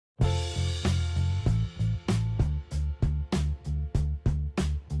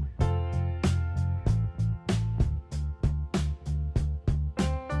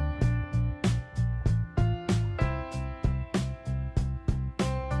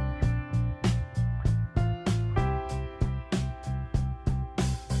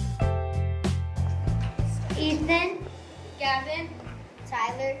Ethan, Gavin,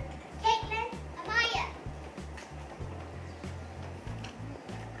 Tyler, Caitlin, Amaya.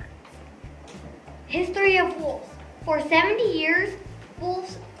 History of wolves. For 70 years,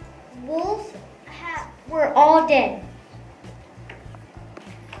 wolves were all dead.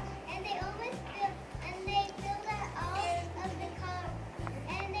 And they always filled up all of the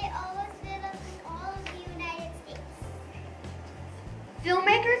and they always filled up in all of the United States.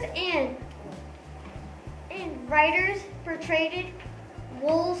 Filmmakers and writers portrayed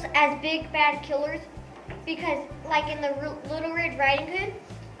wolves as big bad killers because, like in the Little Red Riding Hood,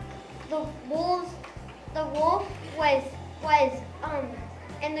 the wolf was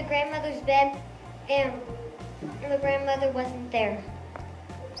in the grandmother's bed, and the grandmother wasn't there.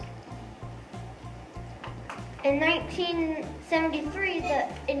 In 1973, the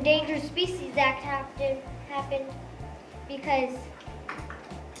Endangered Species Act happened because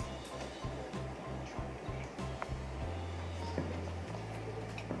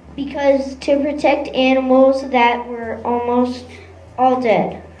to protect animals that were almost all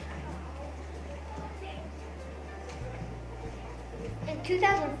dead. In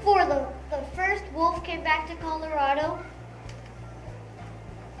 2004, the first wolf came back to Colorado,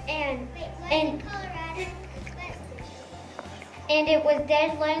 and it was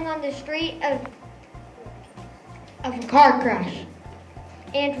dead, laying on the street of a car crash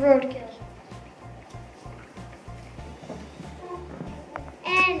and roadkill.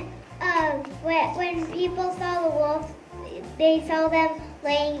 And when people saw the wolf, they saw them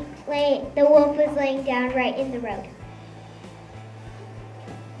the wolf was laying down right in the road.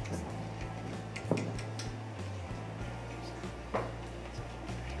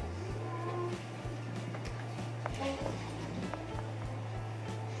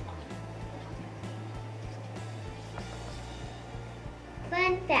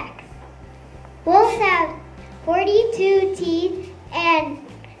 Fun facts. Wolves have 42 teeth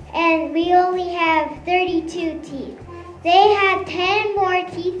and we only have 32 teeth. They have 10 more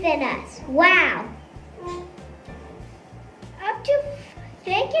teeth than us. Wow.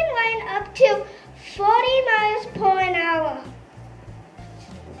 They can run up to 40 miles per hour.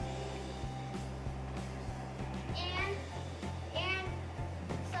 And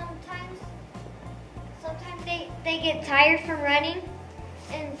sometimes they get tired from running,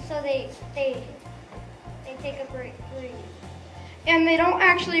 and so they take a break. and they don't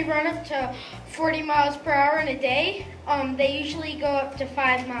actually run up to 40 miles per hour in a day. They usually go up to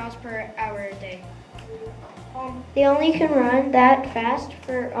 5 miles per hour a day. They only can run that fast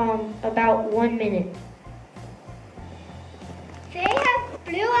for about 1 minute. They have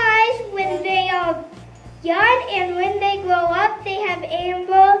blue eyes when they are young, and when they grow up, they have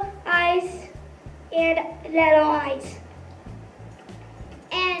amber eyes and yellow eyes.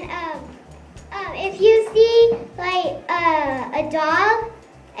 And if you see like a dog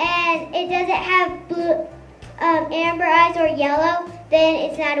and it doesn't have blue, amber eyes or yellow, then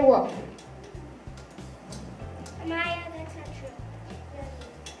it's not a wolf. Maya, that's not true.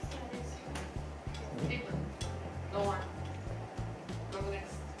 Go on. Go to the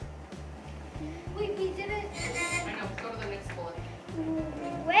next. We didn't. I know. Go to the next bullet.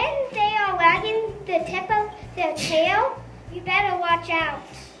 When they are wagging the tip of their tail, you better watch out.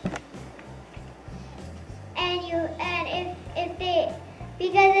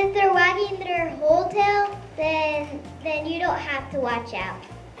 Because if they're wagging their whole tail, then you don't have to watch out.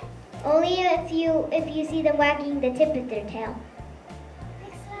 Only if you see them wagging the tip of their tail.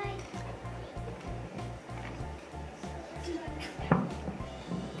 Next slide.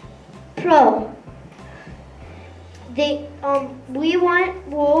 Pro. We want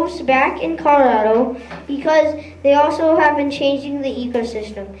wolves back in Colorado because they also have been changing the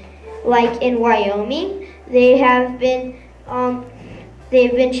ecosystem. Like in Wyoming, they've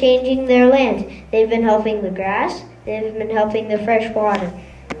been changing their land. They've been helping the grass. They've been helping the fresh water.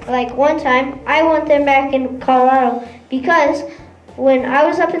 Like one time, I want them back in Colorado because when I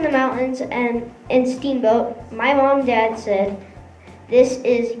was up in the mountains and in Steamboat, my mom and dad said, "This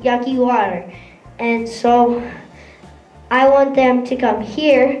is yucky water." And so I want them to come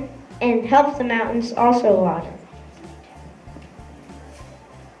here and help the mountains also water.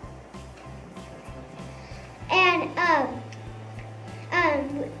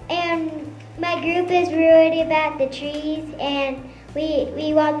 And my group is worried about the trees, and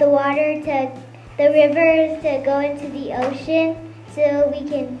we want the rivers to go into the ocean so we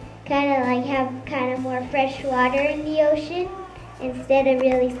can have more fresh water in the ocean instead of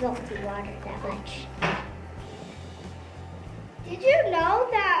really salty water that much. Did you know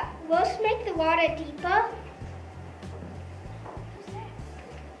that wolves make the water deeper?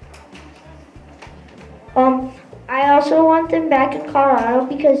 I also want them back in Colorado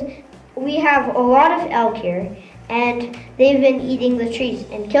because we have a lot of elk here, and they've been eating the trees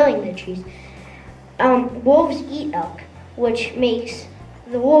and killing the trees. Wolves eat elk, which makes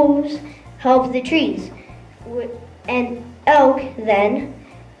the wolves help the trees. And elk then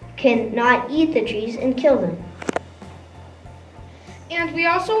can not eat the trees and kill them. And we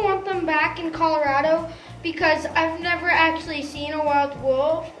also want them back in Colorado because I've never actually seen a wild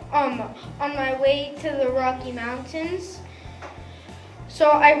wolf on my way to the Rocky Mountains. So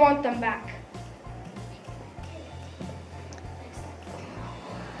I want them back.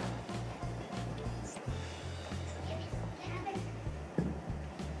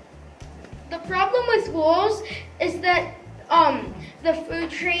 The problem with wolves is that the food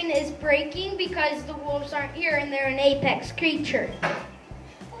chain is breaking because the wolves aren't here and they're an apex creature.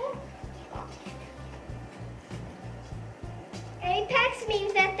 Apex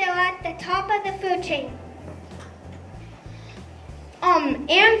means that they're at the top of the food chain.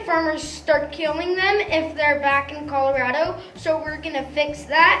 And farmers start killing them if they're back in Colorado, so we're gonna fix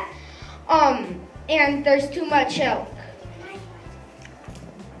that. And there's too much elk.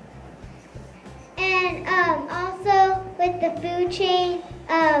 And also with the food chain,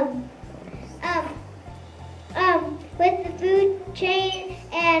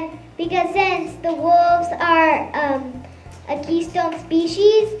 and because since the wolves are a keystone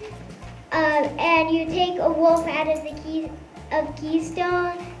species, and you take a wolf out of the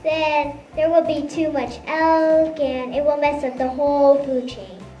keystone, then there will be too much elk, and it will mess up the whole food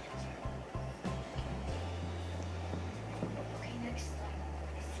chain.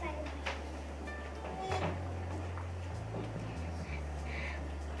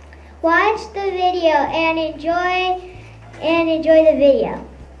 Watch the video and enjoy the video.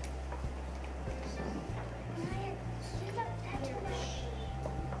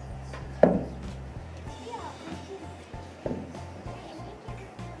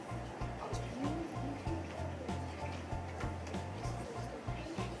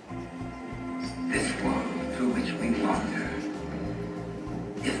 This world through which we wander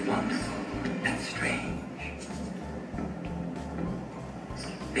is wonderful and strange.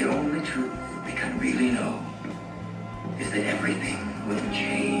 The only truth we can really know is that everything will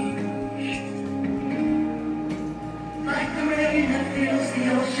change. Like the rain that fills the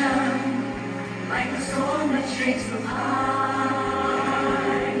ocean, like the storm that shakes the pine,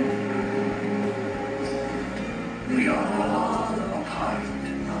 we are all a part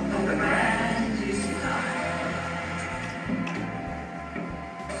of the grand design.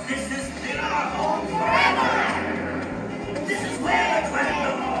 This is our home forever. This is where it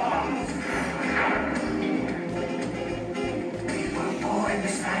belongs. We were born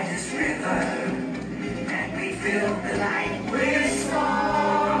beside this river, and we fill the light with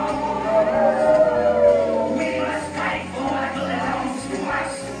song. We must fight for what belongs to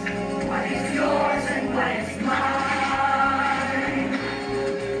us, what is yours and what is mine.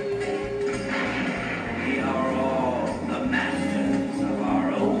 We are all the masters of our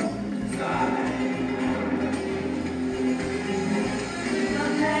own design. The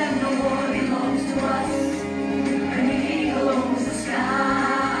land, the war belongs to us, and the eagle owns the sky.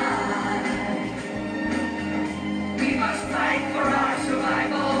 We must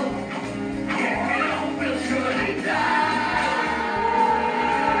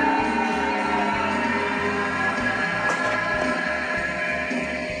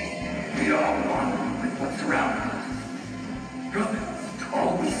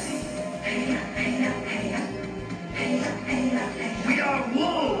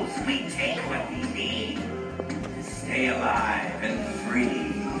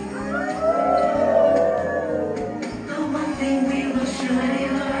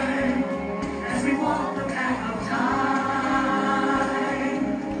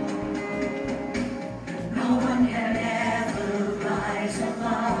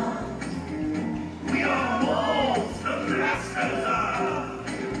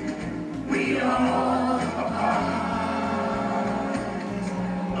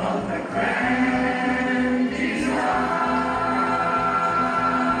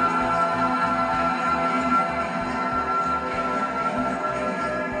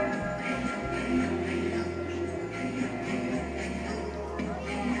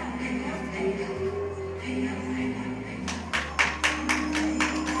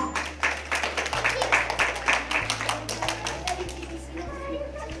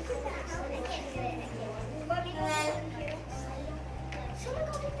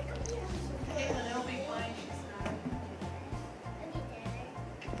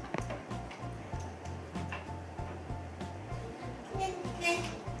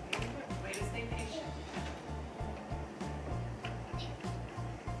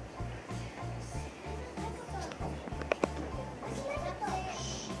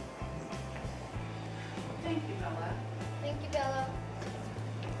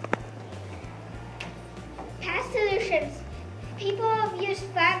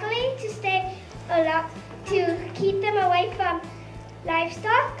to keep them away from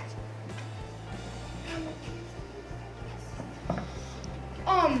livestock.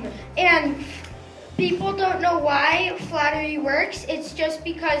 And people don't know why flattery works. It's just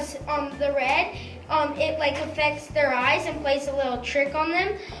because the red, it like affects their eyes and plays a little trick on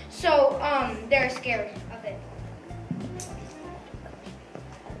them. So they're scared of it.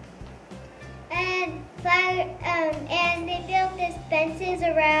 And they built these fences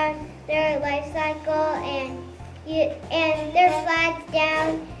around their life cycle, and their flags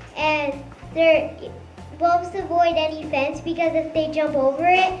down, and their wolves avoid any fence because if they jump over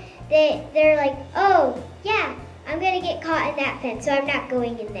it, they're like, oh yeah, I'm gonna get caught in that fence, so I'm not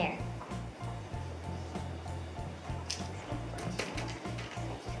going in there.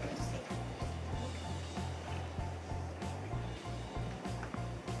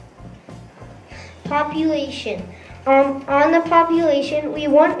 Population. On the population, we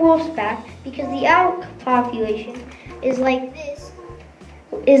want wolves back because the elk population is like this,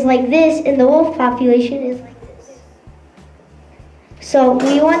 and the wolf population is like this. So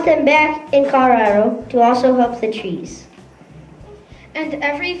we want them back in Colorado to also help the trees. And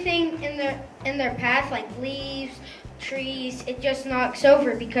everything in their path, like leaves, trees, it just knocks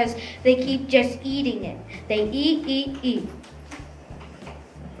over because they keep just eating it. They eat.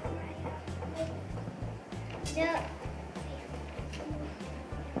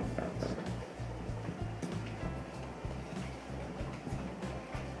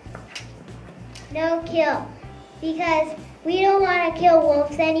 No kill, because we don't want to kill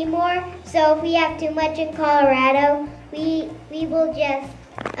wolves anymore. So if we have too much in Colorado, we will just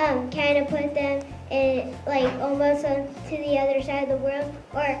kind of put them in, like, almost on to the other side of the world,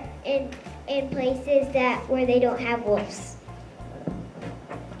 or in places where they don't have wolves.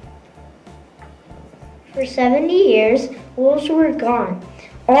 For 70 years, wolves were gone,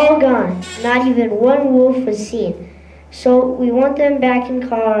 all gone. Not even one wolf was seen. So we want them back in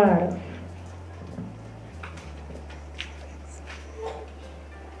Colorado.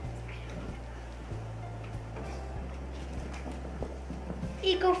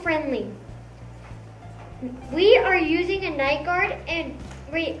 Eco-friendly. We are using a night guard, and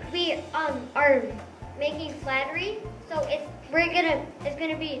we are making flattery. So it's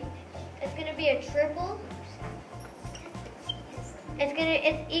gonna be a triple.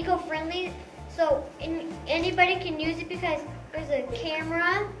 It's eco-friendly, so anybody can use it because there's a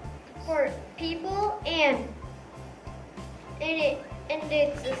camera for people, and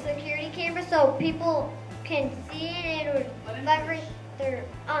it's a security camera, so people can see it and it would leverage their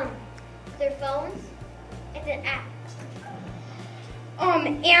phones. It's an app.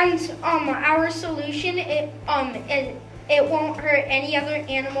 Our solution, it won't hurt any other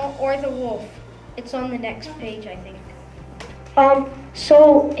animal or the wolf. It's on the next page, I think.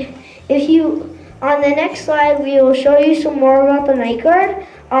 So if you, on the next slide, we will show you some more about the night guard.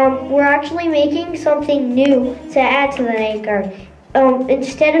 We're actually making something new to add to the night guard.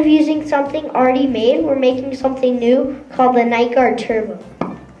 Instead of using something already made, we're making something new called the Night Guard Turbo.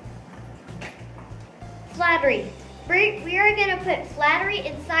 Flattery. We are gonna put flattery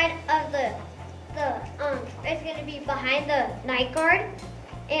inside of it's gonna be behind the night guard,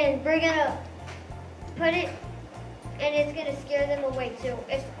 and we're gonna put it, and it's gonna scare them away too.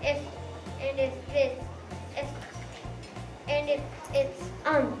 If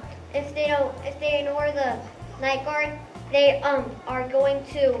they ignore the night guard, they are going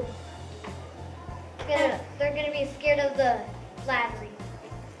to they're gonna be scared of the flattery.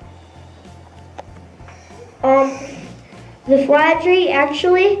 The flattery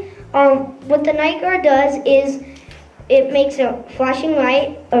actually, what the night guard does is it makes a flashing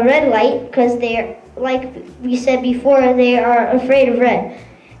light, a red light, because they're, like we said before, they are afraid of red.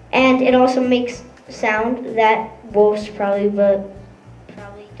 And it also makes sound that wolves probably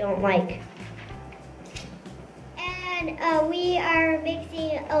don't like. And we are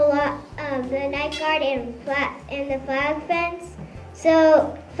mixing a lot of the night guard and the flag fence,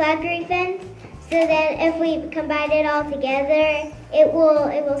 so flattery fence. So then if we combine it all together, it will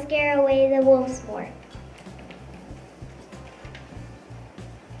scare away the wolves more.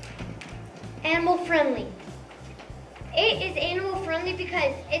 Animal friendly. It is animal friendly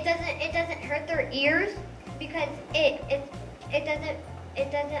because it doesn't hurt their ears, because it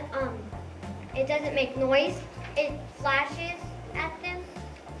doesn't make noise. It flashes at them.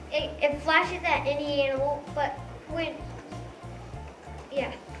 It flashes at any animal, but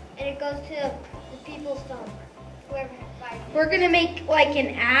and it goes to the people's phone. Whoever buys it. We're gonna make like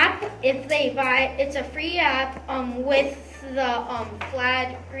an app. If they buy, it's a free app with the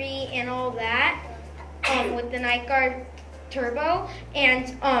flattery and all that, with the night guard Turbo,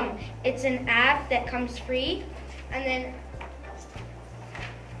 and it's an app that comes free, and then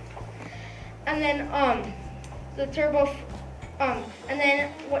the Turbo, and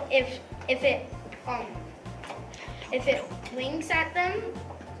then if it winks at them,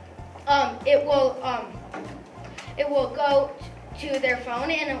 it will go to their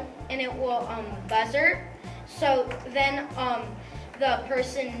phone and it will buzzer. So then the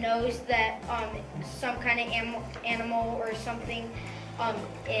person knows that some kind of animal or something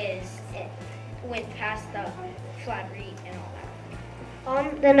it went past the flat rate and all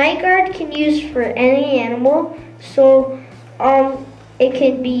that. The night guard can use for any animal, so it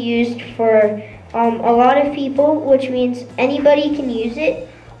can be used for a lot of people, which means anybody can use it.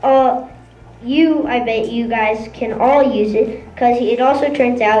 I bet you guys can all use it, because it also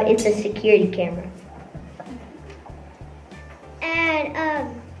turns out it's a security camera.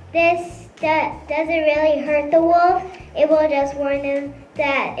 And this doesn't really hurt the wolf. It will just warn them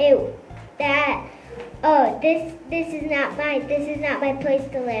that this is not my place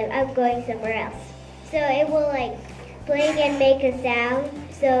to live. I'm going somewhere else. So it will like blink and make a sound.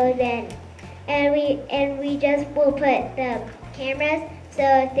 So then, and we just will put the cameras.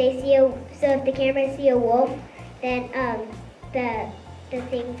 So if the cameras see a wolf, then the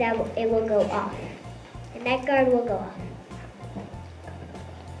things that it will go off. The night guard will go off.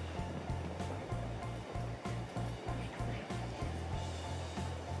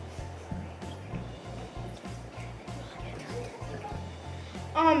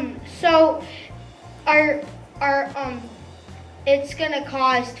 So our it's gonna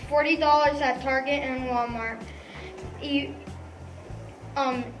cost $40 at Target and Walmart.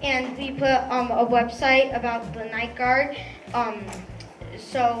 And we put a website about the night guard,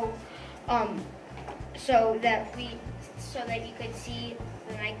 so that you could see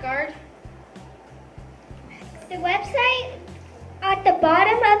the night guard. The website at the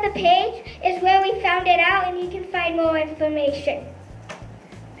bottom of the page is where we found it out, and you can find more information.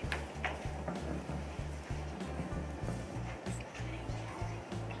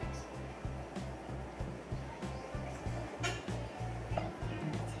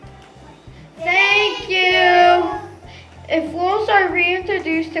 Thank you. If wolves are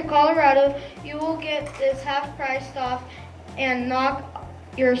reintroduced to Colorado, you will get this half price off and knock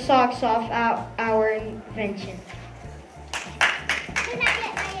your socks off our invention.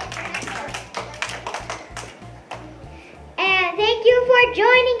 And thank you for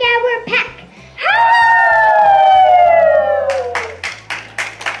joining our pack.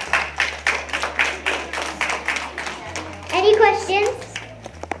 Any questions?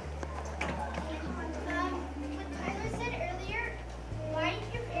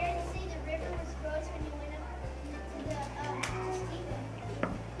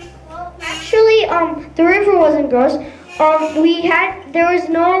 Actually, the river wasn't gross. There was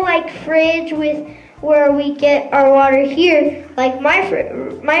no like fridge where we get our water here. Like my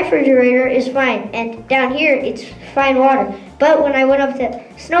refrigerator is fine, and down here it's fine water. But when I went up to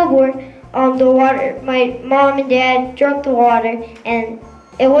snowboard, the water, my mom and dad drank the water, and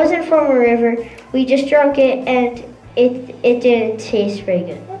it wasn't from a river. We just drank it, and it didn't taste very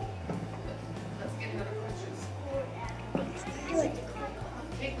good. Let's get another question.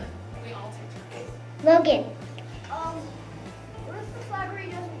 Caitlin, we all take turns. Logan. What if the flat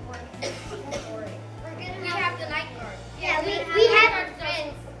rate doesn't work? We have the night guard. Yeah,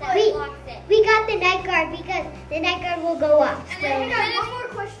 we got the night guard because the night guard will go off. And then we got one more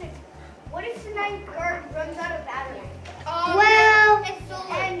question. What if the night guard runs out of battery? Well, it's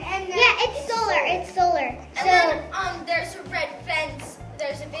solar. It's solar. And So then there's a red fence.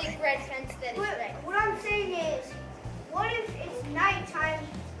 There's a big red fence that is red. What I'm saying is, what if it's nighttime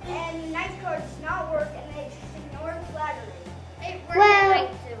and the night guard's not working and they just ignore the battery? It works Well- at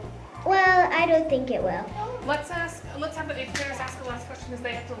night too. well, I don't think it will. Let's have the 8th graders ask the last question because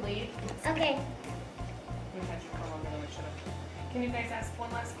they have to leave. Okay. We've had you for longer than we should have. Can you guys ask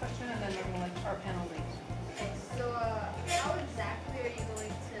one last question and then we're going to let our panel leave? Okay, so how exactly are you going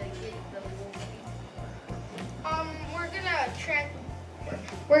to get the wolf meat?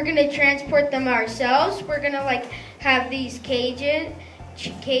 We're gonna transport them ourselves. We're gonna like have these cages,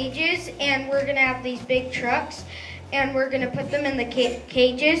 and we're gonna have these big trucks, and we're gonna put them in the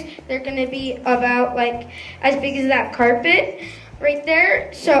cages. They're gonna be about like as big as that carpet right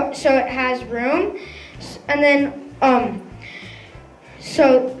there, so it has room, and then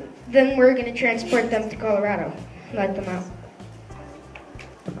so then we're gonna transport them to Colorado, let them out.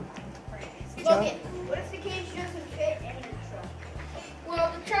 Logan, what if the cage doesn't fit in the truck?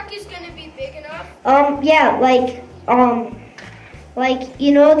 Well, the truck is gonna be big enough. Yeah, like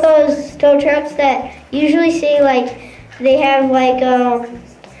you know those tow trucks that usually say like they have like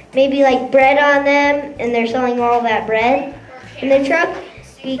maybe like bread on them, and they're selling all that bread in the truck,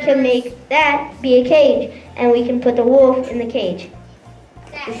 we can make that be a cage, and we can put the wolf in the cage.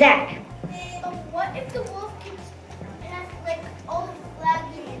 Zach. What if the wolf has like all the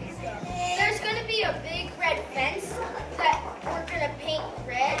flagging and stuff? There's gonna be a big red fence that we're gonna paint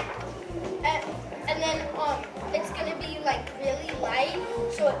red, and then it's gonna be like really light,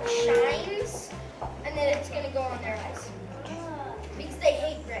 so it shines, and then it's gonna go on their eyes because they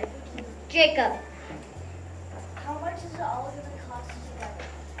hate red. Jacob. How much is it all going to cost together?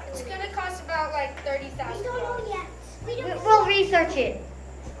 It's gonna cost about like $30,000. We don't know yet. We don't know. We'll research it.